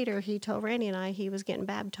year later, he told Randy and I he was getting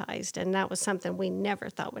baptized, and that was something we never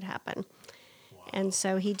thought would happen. Wow. And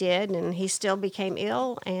so he did, and he still became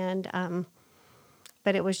ill, and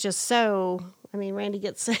but it was just so, Randy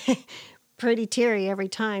gets pretty teary every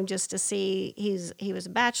time just to see he was a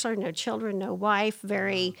bachelor, no children, no wife,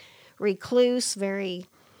 very recluse, very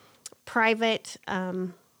private,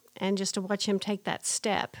 and just to watch him take that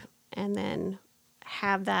step and then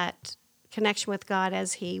have that connection with God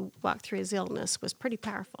as he walked through his illness was pretty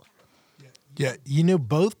powerful. Yeah,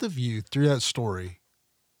 both of you through that story,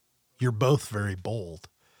 you're both very bold.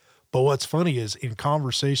 But what's funny is in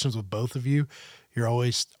conversations with both of you, you're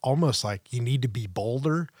always almost like you need to be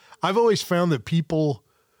bolder. I've always found that people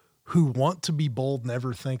who want to be bold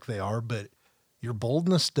never think they are, but your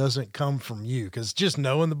boldness doesn't come from you, because just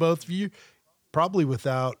knowing the both of you, probably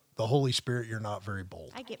without the Holy Spirit, you're not very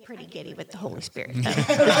bold. I get pretty giddy with the Holy Spirit. There we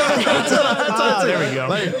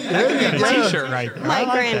go. A t-shirt right there. My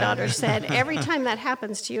granddaughter said, every time that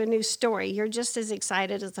happens to you, a new story, you're just as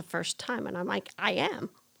excited as the first time. And I'm like, I am.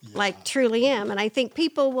 Yeah. Like, truly am. And I think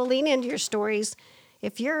people will lean into your stories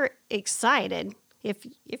if you're excited,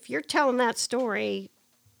 if you're telling that story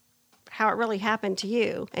how it really happened to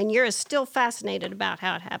you, and you're still fascinated about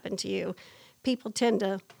how it happened to you, people tend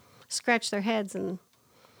to scratch their heads, and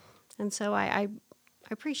so I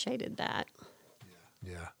appreciated that.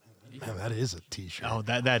 Yeah. Man, that is a t-shirt. Oh,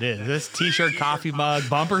 that is. This t-shirt, coffee mug,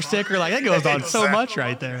 bumper sticker, like that goes on so much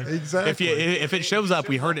right there. Exactly. If it shows up,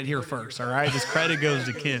 we heard it here first, all right? This credit goes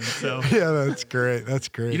to Kim. So yeah, that's great. That's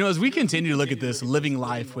great. As we continue to look at this, living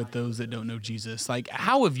life with those that don't know Jesus, like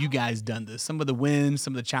how have you guys done this? Some of the wins,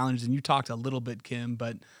 some of the challenges, and you talked a little bit, Kim,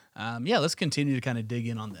 but let's continue to kind of dig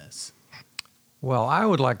in on this. Well, I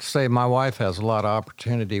would like to say my wife has a lot of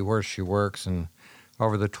opportunity where she works, and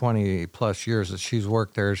over the 20-plus years that she's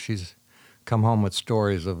worked there, she's come home with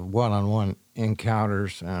stories of one-on-one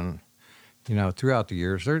encounters, and, throughout the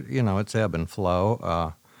years, it's ebb and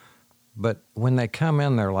flow. But when they come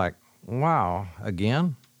in, they're like, wow,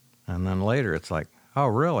 again? And then later it's like, oh,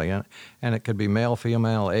 really? And it could be male,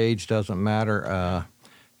 female, age, doesn't matter,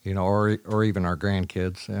 or even our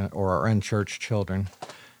grandkids or our unchurched children.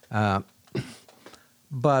 So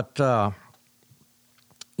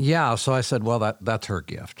I said, well, that's her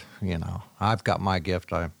gift. I've got my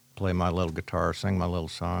gift. I play my little guitar, sing my little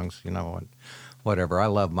songs, whatever. I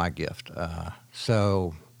love my gift.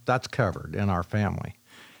 So that's covered in our family.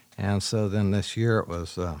 And so then this year it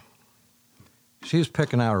was, she was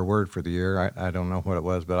picking out her word for the year. I don't know what it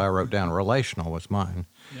was, but I wrote down relational was mine.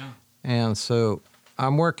 Yeah. And so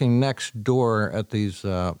I'm working next door at these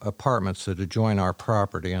apartments that adjoin our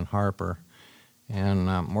property in Harper. And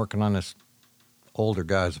I'm working on this older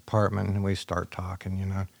guy's apartment, and we start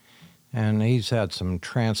talking, and he's had some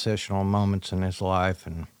transitional moments in his life,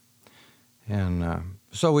 and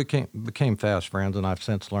so we became fast friends, and I've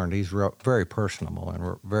since learned he's very personable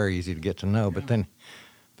and very easy to get to know. Yeah.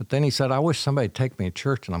 But then he said, I wish somebody'd take me to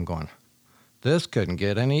church, and I'm going, this couldn't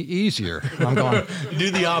get any easier. I'm going,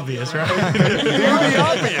 do the obvious, right? Do the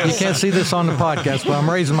obvious. You can't see this on the podcast, but I'm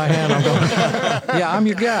raising my hand. I'm going, yeah, I'm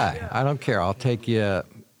your guy. I don't care. I'll take you,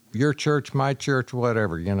 your church, my church,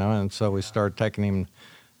 whatever, And so we started taking him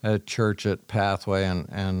to church at Pathway,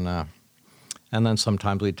 and then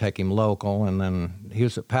sometimes we'd take him local. And then he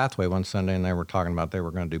was at Pathway one Sunday, and they were talking about they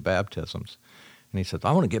were going to do baptisms. And he said,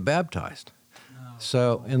 I want to get baptized. Oh.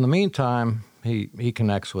 So in the meantime, he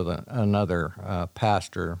connects with another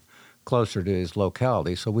pastor closer to his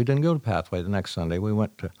locality. So we didn't go to Pathway the next Sunday. We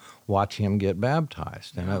went to watch him get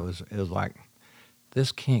baptized. And it was like,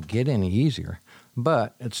 this can't get any easier.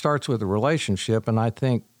 But it starts with a relationship, and I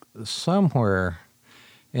think somewhere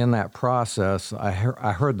in that process, I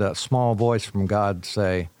heard that small voice from God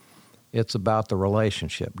say, It's about the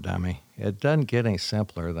relationship, dummy. It doesn't get any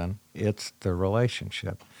simpler than it's the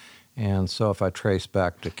relationship. And so if I trace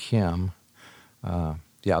back to Kim,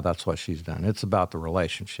 that's what she's done. It's about the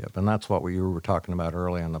relationship. And that's what you were talking about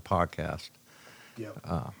early in the podcast. Yep.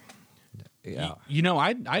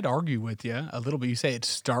 I'd argue with you a little bit. You say it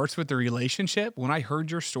starts with the relationship. When I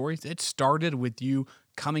heard your stories, it started with you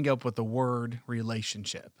coming up with the word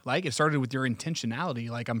relationship. Like, it started with your intentionality.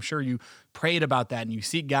 Like, I'm sure you prayed about that and you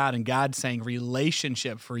seek God and God saying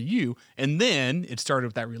relationship for you. And then it started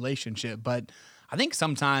with that relationship. But I think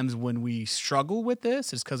sometimes when we struggle with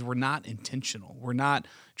this, it's because we're not intentional. We're not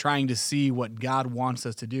trying to see what God wants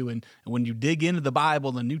us to do. And when you dig into the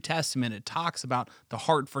Bible, the New Testament, it talks about the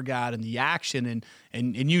heart for God and the action.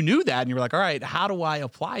 And you knew that. And you were like, all right, how do I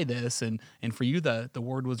apply this? And for you, the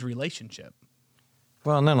word was relationship.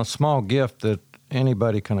 Well, and then a small gift that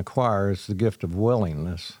anybody can acquire is the gift of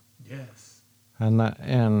willingness. Yes.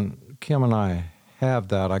 And Kim and I have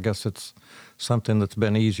that. I guess it's something that's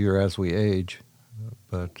been easier as we age.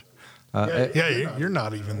 But you're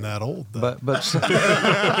not even that old, though. But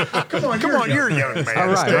come on, you're a young man. All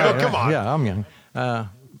right, come on. Yeah, I'm young.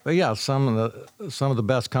 But yeah, some of the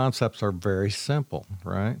best concepts are very simple,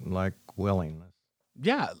 right? Like willingness.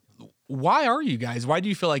 Yeah. Why are you guys? Why do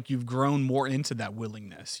you feel like you've grown more into that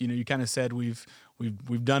willingness? You kind of said we've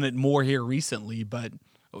done it more here recently, but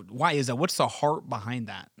why is that? What's the heart behind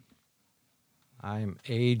that? I'm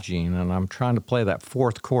aging, and I'm trying to play that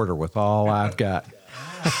fourth quarter with all I've got.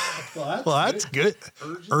 Well, that's good.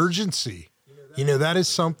 Urgency. That is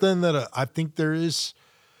something that I think there is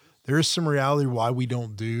some reality why we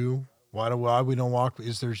don't walk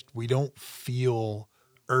is we don't feel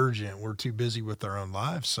urgent. We're too busy with our own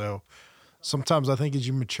lives. So sometimes I think as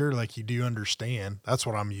you mature, like, you do understand. That's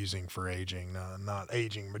what I'm using for aging, not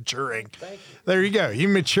aging, maturing. Thank you. There you go. You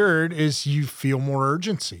matured is you feel more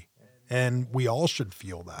urgency. And we all should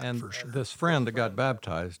feel that, and for sure. This friend that got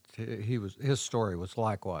baptized, his story was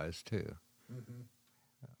likewise too. Mm-hmm.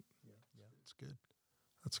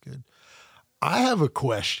 That's good. I have a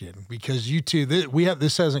question, because you two,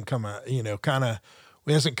 this hasn't come out, it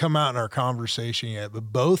hasn't come out in our conversation yet.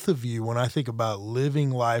 But both of you, when I think about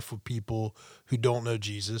living life with people who don't know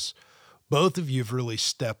Jesus, both of you have really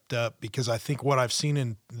stepped up, because I think what I've seen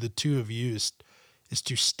in the two of you is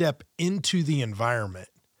to step into the environment.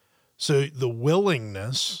 So the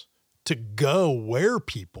willingness to go where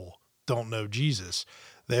people don't know Jesus.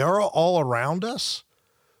 They are all around us,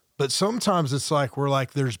 but sometimes it's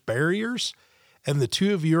like there's barriers, and the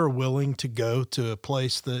two of you are willing to go to a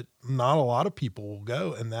place that not a lot of people will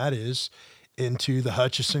go, and that is into the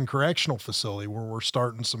Hutchinson Correctional Facility, where we're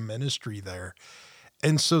starting some ministry there.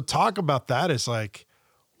 And so talk about that as like,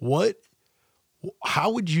 how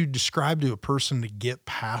would you describe to a person to get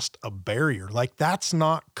past a barrier? Like, that's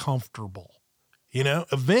not comfortable.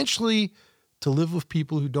 Eventually, to live with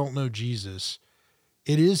people who don't know Jesus,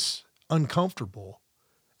 it is uncomfortable.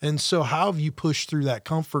 And so how have you pushed through that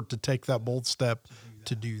comfort to take that bold step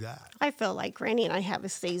to do that? I feel like Randy and I have a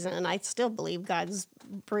season, and I still believe God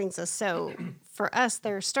brings us. So for us,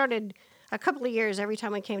 there started a couple of years, every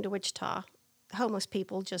time we came to Wichita, homeless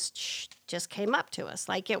people just came up to us.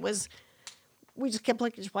 Like, it was... we just kept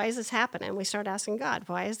looking, why is this happening? We started asking God,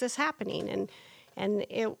 why is this happening? And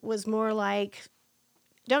it was more like,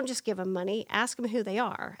 don't just give them money, ask them who they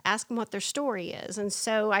are, ask them what their story is. And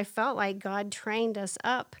so I felt like God trained us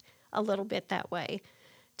up a little bit that way,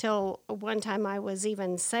 till one time I was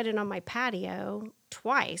even sitting on my patio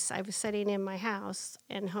twice. I was sitting in my house,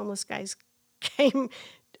 and homeless guys came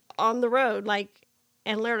on the road,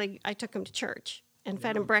 and literally I took them to church and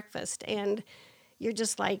fed them breakfast. And you're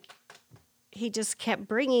just like, he just kept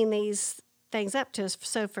bringing these things up to us.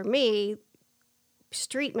 So for me,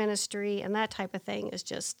 street ministry and that type of thing is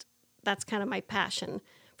that's kind of my passion,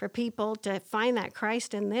 for people to find that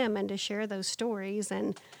Christ in them and to share those stories.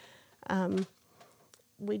 And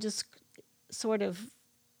we just sort of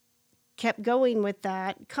kept going with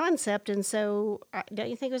that concept. And so don't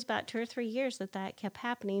you think it was about 2 or 3 years that kept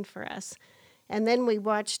happening for us? And then we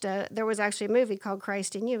watched, there was actually a movie called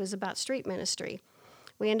Christ in You. It was about street ministry.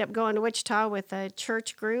 We ended up going to Wichita with a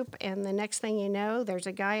church group, and the next thing you know, there's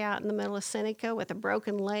a guy out in the middle of Seneca with a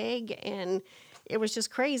broken leg, and it was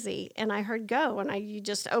just crazy. And I heard go, and you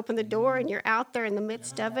just open the door, and you're out there in the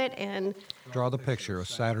midst of it. And draw the picture of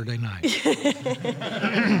Saturday night.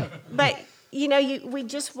 But, we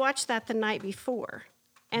just watched that the night before,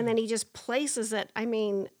 and then he just places it. I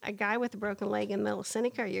mean, a guy with a broken leg in the middle of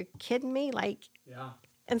Seneca, are you kidding me? Yeah.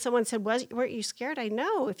 And someone said, weren't you scared? I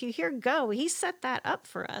know. If you hear go, he set that up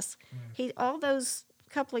for us. All those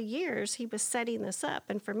couple of years, he was setting this up.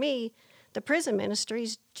 And for me, the prison ministry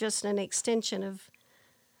is just an extension of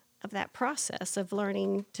that process of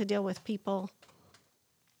learning to deal with people.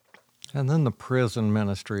 And then the prison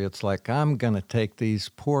ministry, it's like, I'm going to take these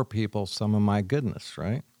poor people some of my goodness,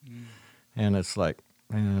 right? Mm. And it's like,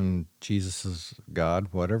 and Jesus is God,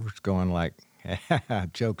 whatever's going like,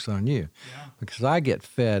 joke's on you. Yeah. Because I get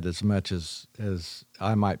fed as much as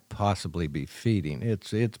I might possibly be feeding.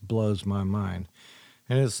 It blows my mind.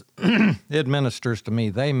 And it ministers to me.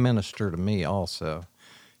 They minister to me also.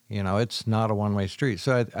 You know, it's not a one-way street.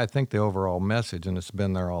 So I think the overall message, and it's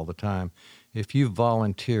been there all the time, if you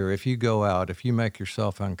volunteer, if you go out, if you make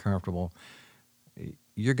yourself uncomfortable,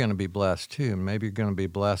 you're going to be blessed too. Maybe you're going to be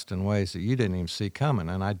blessed in ways that you didn't even see coming,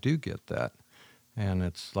 and I do get that. And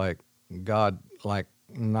it's like God, like,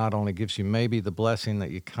 not only gives you maybe the blessing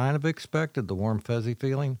that you kind of expected, the warm, fuzzy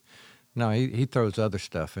feeling. No, he throws other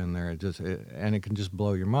stuff in there, and it can just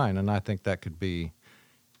blow your mind. And I think that could be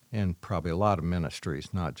in probably a lot of ministries,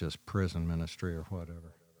 not just prison ministry or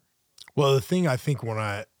whatever. Well, the thing I think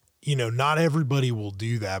not everybody will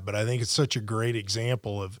do that, but I think it's such a great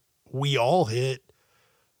example of we all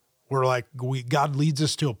God leads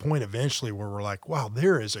us to a point eventually where we're like, wow,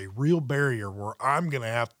 there is a real barrier where I'm going to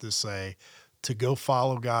have to say, to go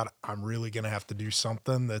follow God, I'm really going to have to do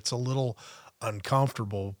something that's a little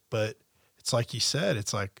uncomfortable. But it's like you said,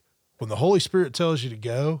 it's like when the Holy Spirit tells you to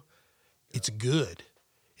go, it's good.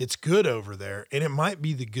 It's good over there. And it might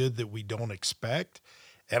be the good that we don't expect.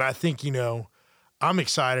 And I think, I'm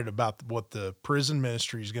excited about what the prison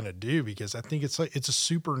ministry is going to do, because I think it's a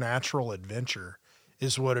supernatural adventure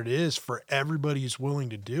is what it is for everybody who's willing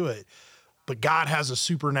to do it. But God has a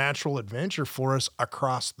supernatural adventure for us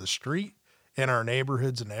across the street, in our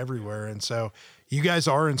neighborhoods and everywhere. And so you guys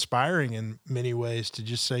are inspiring in many ways to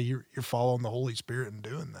just say you're following the Holy Spirit and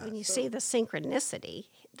doing that. When you see the synchronicity,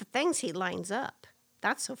 the things he lines up,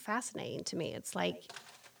 that's so fascinating to me. It's like,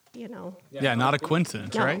 Yeah, not a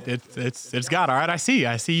coincidence, No. right? It's God. All right, I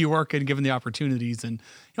see you working, given the opportunities. And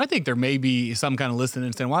I think there may be some kind of listening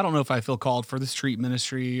and saying, well, I don't know if I feel called for the street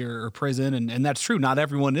ministry or prison. And that's true. Not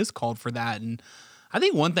everyone is called for that. And I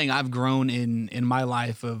think one thing I've grown in my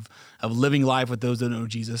life of living life with those that know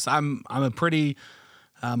Jesus, I'm a pretty,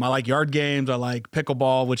 I like yard games. I like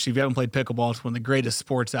pickleball, which if you haven't played pickleball, it's one of the greatest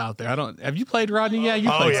sports out there. Have you played, Rodney? Yeah, you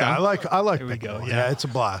played some. I like There we pickleball. go. Yeah, it's a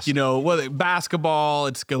blast. Whether basketball,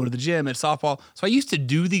 it's going to the gym, it's softball. So I used to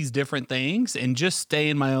do these different things and just stay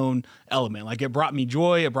in my own element. Like, it brought me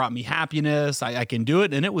joy, it brought me happiness. I can do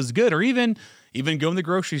it, and it was good. Or even going to the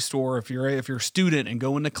grocery store if you're a student and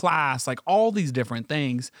going to class, like all these different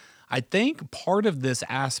things. I think part of this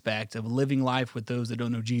aspect of living life with those that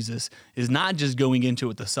don't know Jesus is not just going into it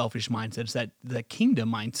with the selfish mindset, it's that kingdom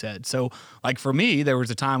mindset. So, like, for me, there was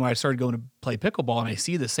a time when I started going to play pickleball and I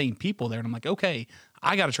see the same people there and I'm like, okay,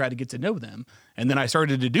 I got to try to get to know them. And then I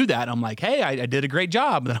started to do that. And I'm like, hey, I did a great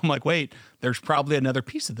job. And then I'm like, wait, there's probably another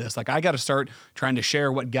piece of this. Like, I got to start trying to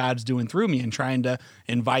share what God's doing through me and trying to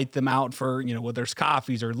invite them out for, whether it's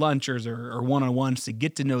coffees or lunches or one-on-ones to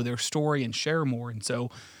get to know their story and share more. And so,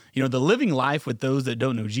 the living life with those that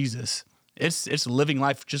don't know Jesus, it's living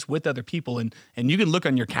life just with other people. And you can look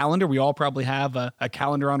on your calendar. We all probably have a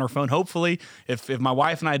calendar on our phone. Hopefully, if my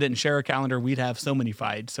wife and I didn't share a calendar, we'd have so many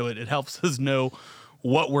fights. So it helps us know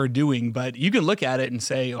what we're doing. But you can look at it and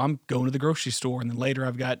say, I'm going to the grocery store, and then later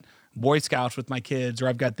I've got Boy Scouts with my kids, or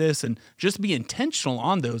I've got this, and just be intentional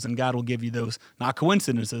on those, and God will give you those, not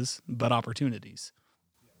coincidences, but opportunities.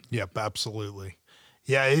 Yep, absolutely.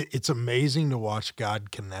 Yeah, it's amazing to watch God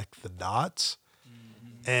connect the dots.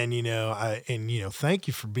 Mm-hmm. And, thank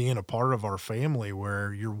you for being a part of our family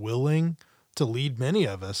where you're willing to lead many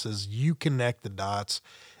of us as you connect the dots.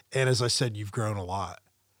 And as I said, you've grown a lot.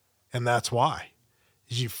 And that's why.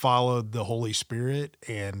 Is you followed the Holy Spirit,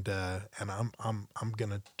 and I'm going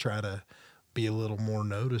to try to be a little more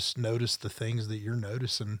notice the things that you're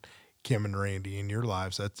noticing, Kim and Randy, in your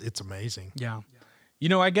lives. It's amazing. Yeah.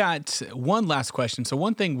 I got one last question. So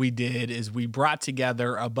one thing we did is we brought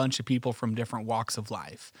together a bunch of people from different walks of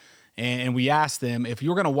life. And we asked them, if you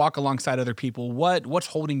were going to walk alongside other people, what's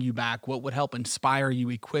holding you back? What would help inspire you,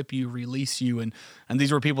 equip you, release you? And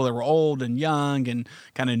these were people that were old and young and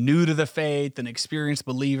kind of new to the faith and experienced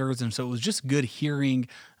believers. And so it was just good hearing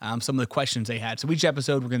some of the questions they had. So each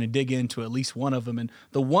episode, we're going to dig into at least one of them. And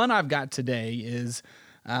the one I've got today is,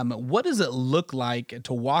 what does it look like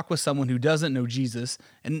to walk with someone who doesn't know Jesus,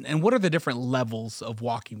 and what are the different levels of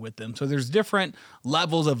walking with them? So there's different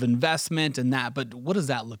levels of investment in that, but what does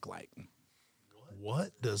that look like?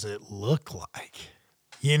 What does it look like?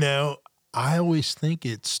 I always think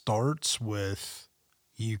it starts with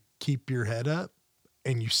you keep your head up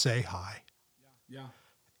and you say hi. Yeah.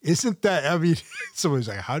 Isn't that, I mean, somebody's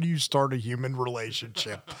like, how do you start a human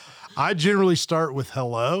relationship? I generally start with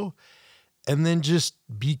hello and then just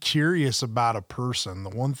be curious about a person. The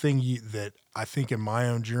one thing that I think in my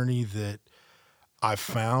own journey that I've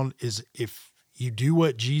found is if you do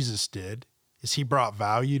what Jesus did, is he brought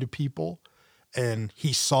value to people and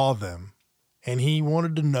he saw them and he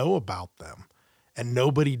wanted to know about them, and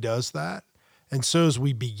nobody does that. And so as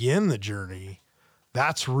we begin the journey,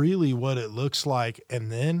 that's really what it looks like.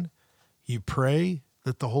 And then you pray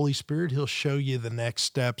that the Holy Spirit, he'll show you the next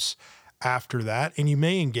steps after that. And you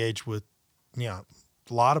may engage with, a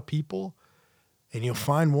lot of people, and you'll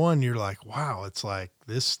find one, you're like, wow, it's like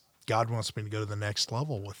this, God wants me to go to the next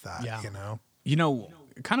level with that,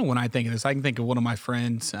 Kind of when I think of this, I can think of one of my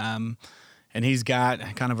friends, and he's got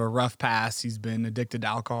kind of a rough past. He's been addicted to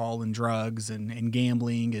alcohol and drugs and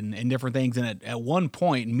gambling and different things. And at one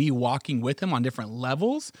point, me walking with him on different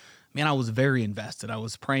levels, man, I was very invested. I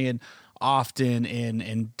was praying often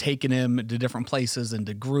and taking him to different places and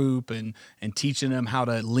to group and teaching him how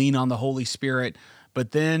to lean on the Holy Spirit.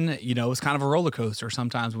 But then, it's kind of a roller coaster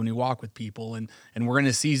sometimes when you walk with people. And we're in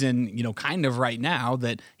a season, kind of right now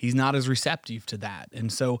that he's not as receptive to that. And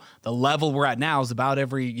so the level we're at now is about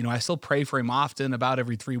every, I still pray for him often, about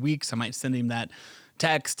every 3 weeks. I might send him that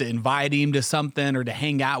text to invite him to something or to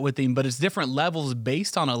hang out with him. But it's different levels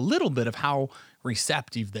based on a little bit of how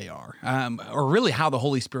receptive they are, or really how the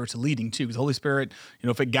Holy Spirit's leading too. Because the Holy Spirit,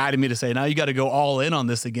 if it guided me to say, now you got to go all in on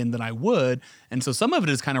this again, then I would. And so some of it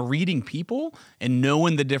is kind of reading people and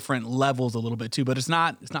knowing the different levels a little bit too, but it's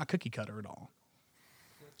not cookie cutter at all.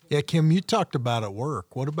 Yeah, Kim, you talked about at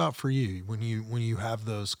work. What about for you when you have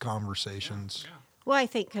those conversations? Well, I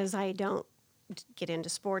think because I don't get into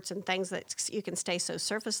sports and things that you can stay so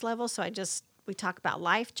surface level, so we talk about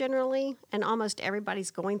life generally, and almost everybody's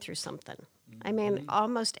going through something. I mean,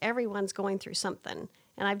 almost everyone's going through something.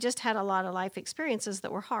 And I've just had a lot of life experiences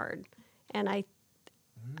that were hard. And I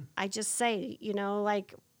just say,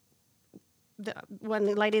 like the one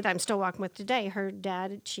lady that I'm still walking with today, her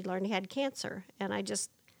dad, she learned he had cancer. And I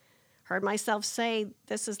just heard myself say,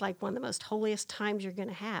 this is like one of the most holiest times you're going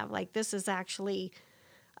to have. Like, this is actually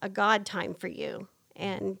a God time for you.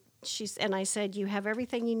 And I said, you have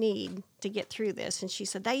everything you need to get through this. And she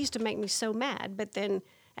said, that used to make me so mad. But then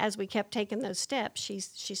as we kept taking those steps, she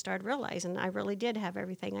started realizing I really did have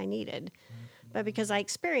everything I needed. But because I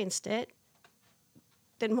experienced it,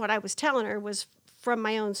 then what I was telling her was from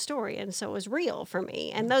my own story, and so it was real for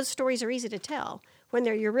me. And those stories are easy to tell. When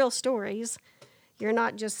they're your real stories, you're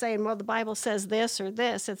not just saying, well, the Bible says this or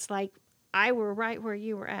this. It's like, I were right where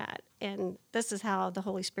you were at, and this is how the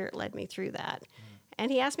Holy Spirit led me through that. And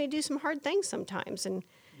he asked me to do some hard things sometimes. And,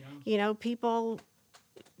 people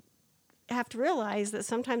have to realize that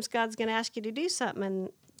sometimes God's going to ask you to do something, and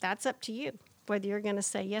that's up to you, whether you're going to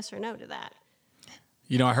say yes or no to that.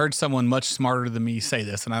 I heard someone much smarter than me say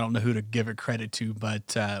this, and I don't know who to give it credit to,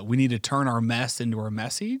 but we need to turn our mess into our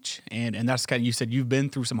message. And that's kind of, you said you've been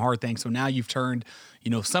through some hard things, so now you've turned,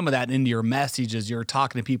 some of that into your message as you're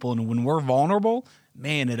talking to people. And when we're vulnerable,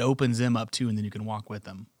 man, it opens them up too, and then you can walk with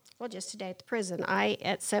them. Well, just today at the prison,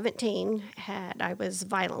 at 17, I was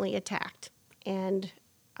violently attacked, and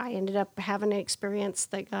I ended up having an experience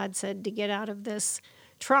that God said to get out of this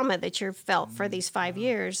trauma that you've felt for these 5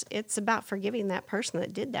 years. It's about forgiving that person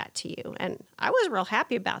that did that to you. And I was real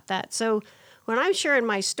happy about that. So when I'm sharing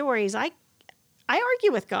my stories, I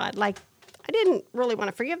argue with God. Like, I didn't really want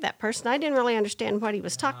to forgive that person. I didn't really understand what he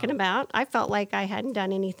was talking about. I felt like I hadn't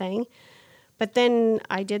done anything. But then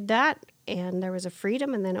I did that, and there was a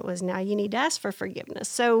freedom, and then it was, now you need to ask for forgiveness.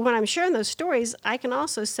 So when I'm sharing those stories, I can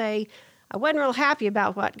also say, I wasn't real happy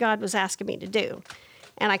about what God was asking me to do.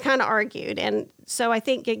 And I kind of argued. And so I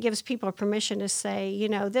think it gives people permission to say,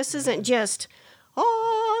 this isn't just,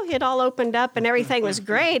 it all opened up and everything was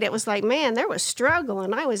great. It was like, man, there was struggle,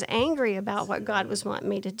 and I was angry about what God was wanting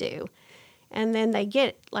me to do. And then they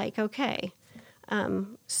get like, okay.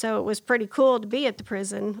 So it was pretty cool to be at the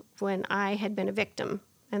prison when I had been a victim,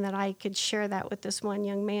 and that I could share that with this one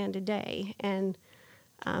young man today. And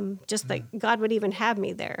just that God would even have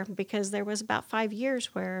me there, because there was about 5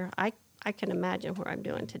 years where I can imagine where I'm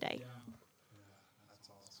doing today. Yeah. That's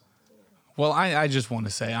awesome. Well, I just want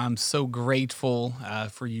to say I'm so grateful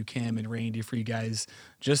for you, Kim and Randy, for you guys,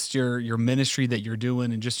 just your ministry that you're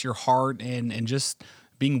doing, and just your heart, and just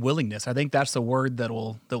being willingness. I think that's the word that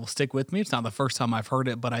will stick with me. It's not the first time I've heard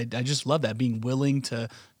it, but I just love that, being willing to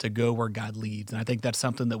go where God leads. And I think that's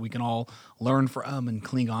something that we can all learn from and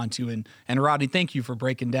cling on to. And Rodney, thank you for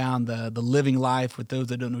breaking down the living life with those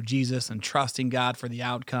that don't know Jesus and trusting God for the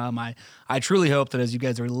outcome. I truly hope that as you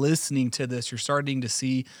guys are listening to this, you're starting to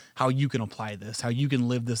see how you can apply this, how you can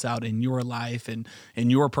live this out in your life and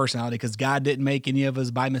in your personality, because God didn't make any of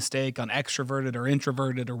us by mistake on extroverted or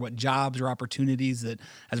introverted or what jobs or opportunities. That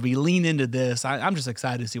as we lean into this, I'm just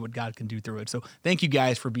excited to see what God can do through it. So thank you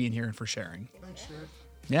guys for being here and for sharing. Thanks, Jared.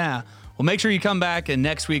 Yeah. Well, make sure you come back, and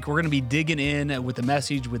next week we're going to be digging in with the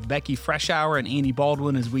message with Becky Freshour and Andy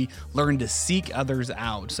Baldwin as we learn to seek others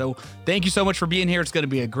out. So thank you so much for being here. It's going to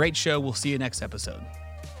be a great show. We'll see you next episode.